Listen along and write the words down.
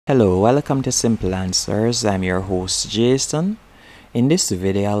Hello, welcome to Simple Answers. I'm your host Jason. In this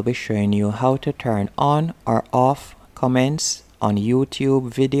video, I'll be showing you how to turn on or off comments on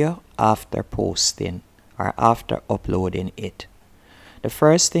YouTube video after posting or after uploading it. The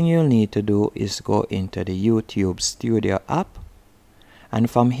first thing you'll need to do is go into the YouTube Studio app,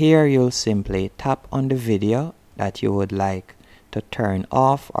 and from here you'll simply tap on the video that you would like to turn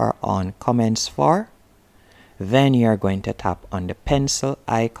off or on comments for. Then you're going to tap on the pencil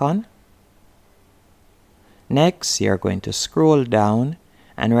icon. Next, you're going to scroll down,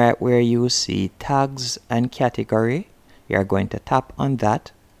 and right where you see tags and category, you're going to tap on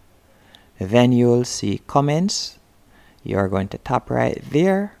that. Then you'll see comments. You're going to tap right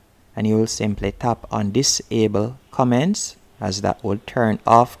there, and you will simply tap on disable comments, as that would turn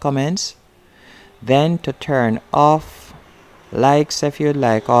off comments. Then to turn off likes, if you'd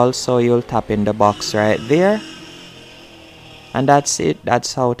like, also you'll tap in the box right there. And that's it.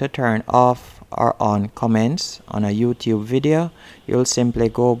 That's how to turn off or on comments on a YouTube video. You'll simply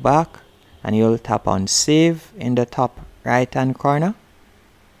go back and you'll tap on save in the top right hand corner,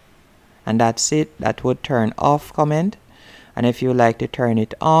 and that's it. That would turn off comment. And if you like to turn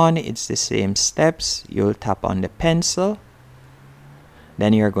it on, it's the same steps. You'll tap on the pencil.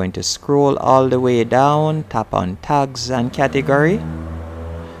 Then you're going to scroll all the way down, tap on tags and category,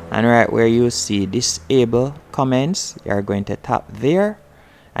 and right where you see disable comments, you're going to tap there,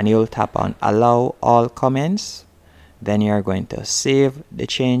 and you'll tap on allow all comments. Then you're going to save the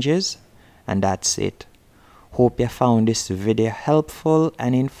changes, and that's it. Hope you found this video helpful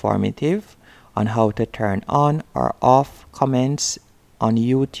and informative on how to turn on or off comments on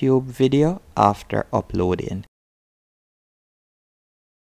YouTube video after uploading.